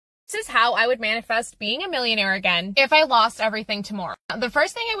This is how I would manifest being a millionaire again if I lost everything tomorrow. The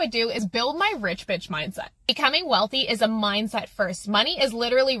first thing I would do is build my rich bitch mindset. Becoming wealthy is a mindset first. Money is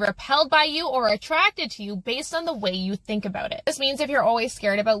literally repelled by you or attracted to you based on the way you think about it. This means if you're always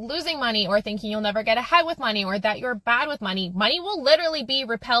scared about losing money or thinking you'll never get ahead with money or that you're bad with money, money will literally be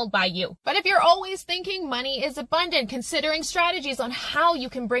repelled by you. But if you're always thinking money is abundant, considering strategies on how you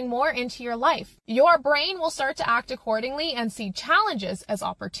can bring more into your life, your brain will start to act accordingly and see challenges as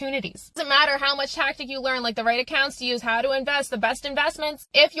opportunities. It doesn't matter how much tactic you learn, like the right accounts to use, how to invest, the best investments.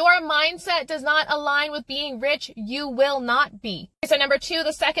 If your mindset does not align with being rich, you will not be. So number two,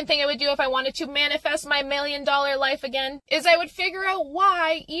 the second thing I would do if I wanted to manifest my $1 million life again is I would figure out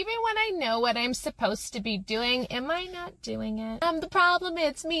why, even when I know what I'm supposed to be doing, am I not doing it? The problem,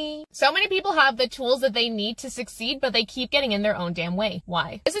 it's me. So many people have the tools that they need to succeed, but they keep getting in their own damn way.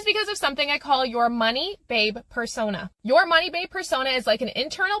 Why? This is because of something I call your money babe persona. Your money babe persona is like an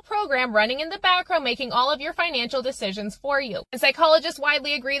internal program running in the background, making all of your financial decisions for you. And psychologists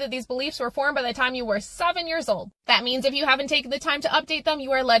widely agree that these beliefs were formed by the time you were 7 years old. That means if you haven't taken the time to update them,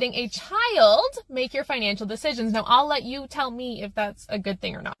 you are letting a child make your financial decisions. Now, I'll let you tell me if that's a good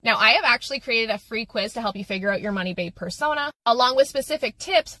thing or not. Now, I have actually created a free quiz to help you figure out your money babe persona, along with specific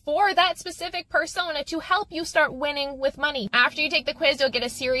tips for that specific persona to help you start winning with money. After you take the quiz, you'll get a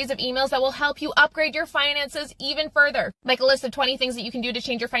series of emails that will help you upgrade your finances even further, like a list of 20 things that you can do to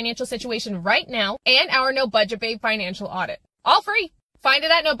change your financial situation right now, and our No Budget Babe financial audit. All free. Find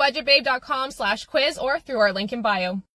it at nobudgetbabe.com/quiz or through our link in bio.